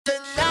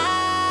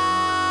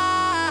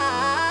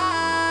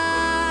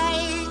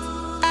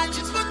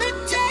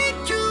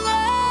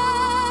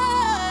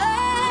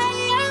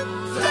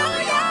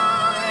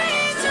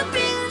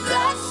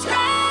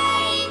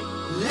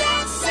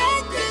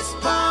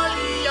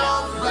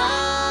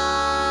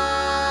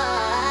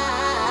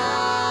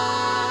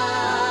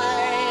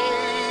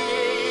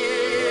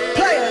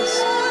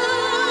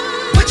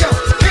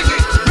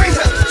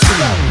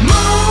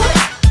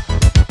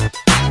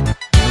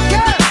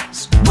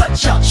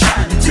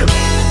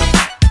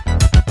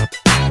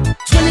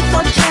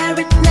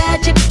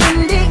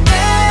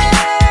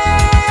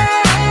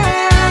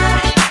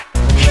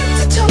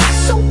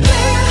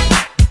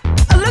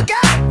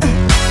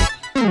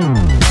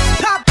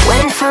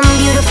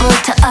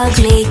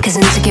away, cause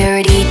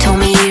insecurity told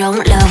me you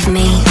don't love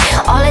me.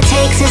 All it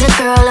takes is a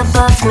girl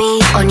above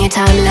me on your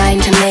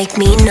timeline to make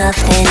me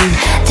nothing.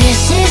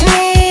 This is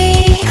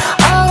me,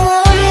 a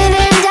woman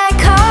in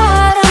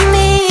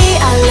dichotomy.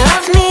 I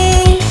love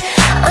me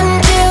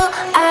until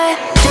I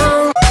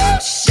don't.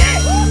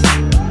 Shit!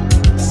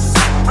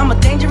 I'm a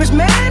dangerous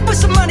man with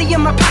some money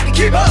in my pocket.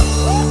 Keep up!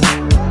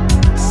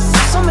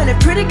 So many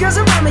pretty girls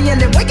around me and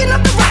they're waking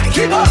up the rocket.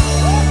 Keep up!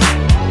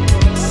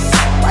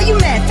 Why you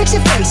mad? Fix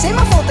your face. Ain't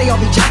my fault they all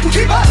be jacking.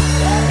 Keep up!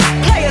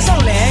 Players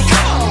only.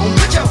 Come on,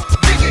 put your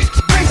pinky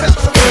rings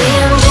up. Baby,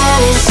 I'm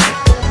jealous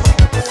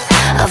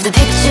of the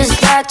pictures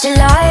that you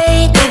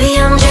like. Baby,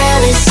 I'm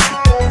jealous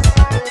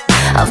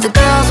of the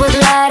girls with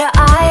lighter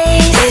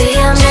eyes. Baby,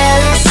 I'm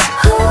jealous.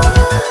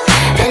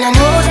 Ooh. And I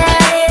know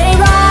that it ain't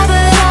right,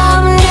 but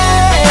I'm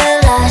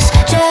jealous,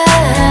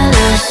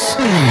 jealous.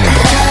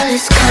 The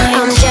jealous kind.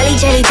 I'm jelly,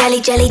 jelly, jelly,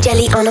 jelly,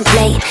 jelly on a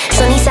plate.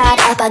 Sunny side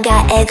up, I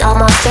got egg on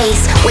my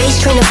face.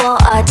 Waist trainer for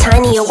a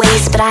tinier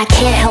waist, but I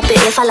can't help it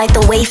if I like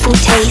the way food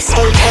tastes.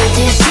 Hey, hey,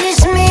 this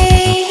is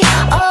me,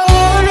 a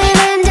woman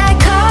in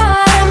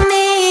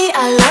dichotomy.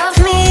 I love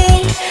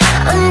me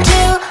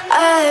until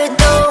I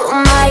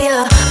don't.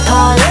 My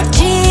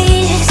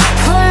apologies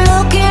for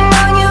looking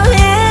on your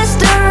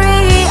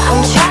history. I'm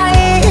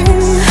trying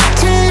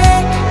to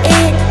let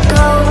it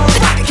go.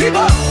 Keep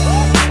up!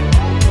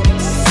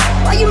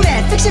 Why you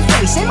mad? Fix your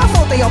face. Ain't my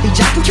fault they all be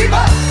jacking. Keep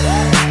up!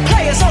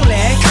 Players only.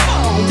 Come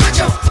on, put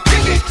your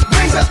pinky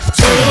rings up.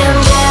 Baby,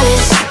 I'm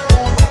jealous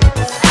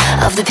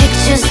of the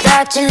pictures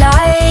that you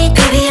like.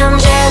 Baby, I'm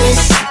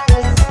jealous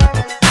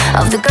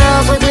of the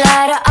girls with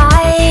lighter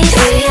eyes.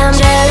 Baby, I'm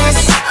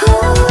jealous.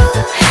 Ooh.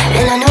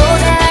 And I know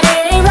that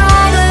it ain't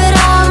right, but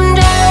I'm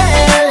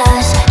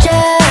jealous,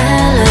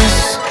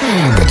 jealous.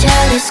 The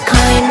jealous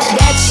kind.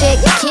 That chick,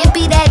 can't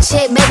be that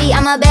chick, baby,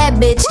 I'm a bad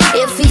bitch.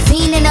 If he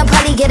fiendin', I'll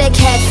probably get a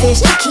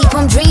catfish. Keep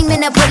him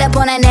dreamin' to pull up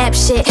on that nap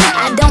shit.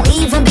 I don't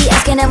even be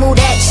asking him who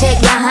that chick,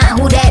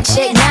 who that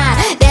chick, nah.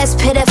 That's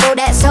pitiful,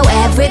 that's so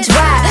average,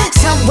 why?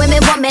 Some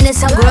women want men and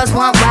some girls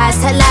want wise.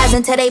 Tell lies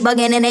until they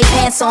buggin' and they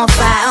pants on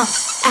fire.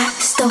 I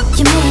stole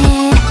your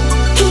man,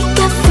 he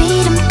got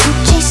freedom to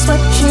chase what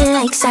he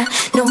likes. I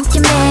know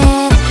you're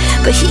mad,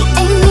 but he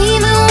ain't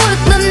even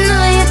worth none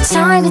of your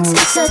time. It's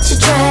such a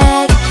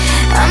drag.